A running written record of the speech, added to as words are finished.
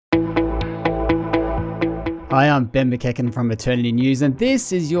Hi, I'm Ben McKecken from Eternity News, and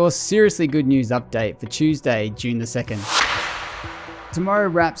this is your Seriously Good News update for Tuesday, June the 2nd. Tomorrow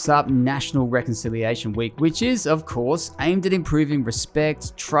wraps up National Reconciliation Week, which is, of course, aimed at improving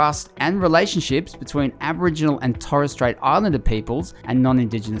respect, trust, and relationships between Aboriginal and Torres Strait Islander peoples and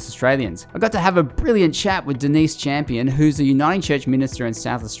non-Indigenous Australians. I got to have a brilliant chat with Denise Champion, who's a Uniting Church minister in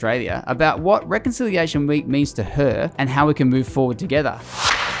South Australia, about what Reconciliation Week means to her and how we can move forward together.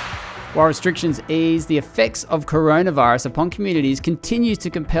 While restrictions ease, the effects of coronavirus upon communities continues to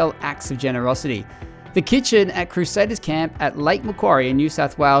compel acts of generosity. The kitchen at Crusaders camp at Lake Macquarie in New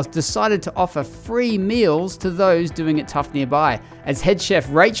South Wales decided to offer free meals to those doing it tough nearby. As head chef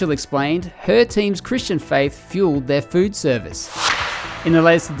Rachel explained, her team's Christian faith fueled their food service. In the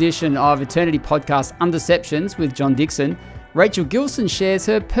latest edition of Eternity podcast Undeceptions with John Dixon, Rachel Gilson shares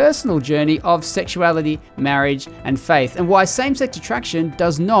her personal journey of sexuality, marriage, and faith, and why same-sex attraction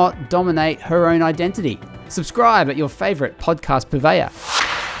does not dominate her own identity. Subscribe at your favourite podcast purveyor.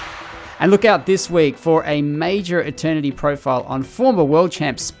 And look out this week for a major Eternity profile on former world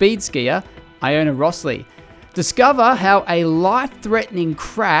champ speed skier Iona Rossley. Discover how a life-threatening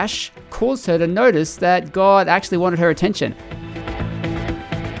crash caused her to notice that God actually wanted her attention.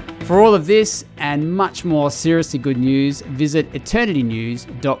 For all of this and much more seriously good news, visit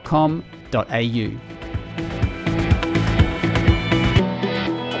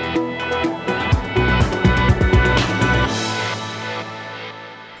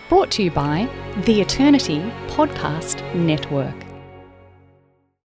Brought to you by the Eternity Podcast Network.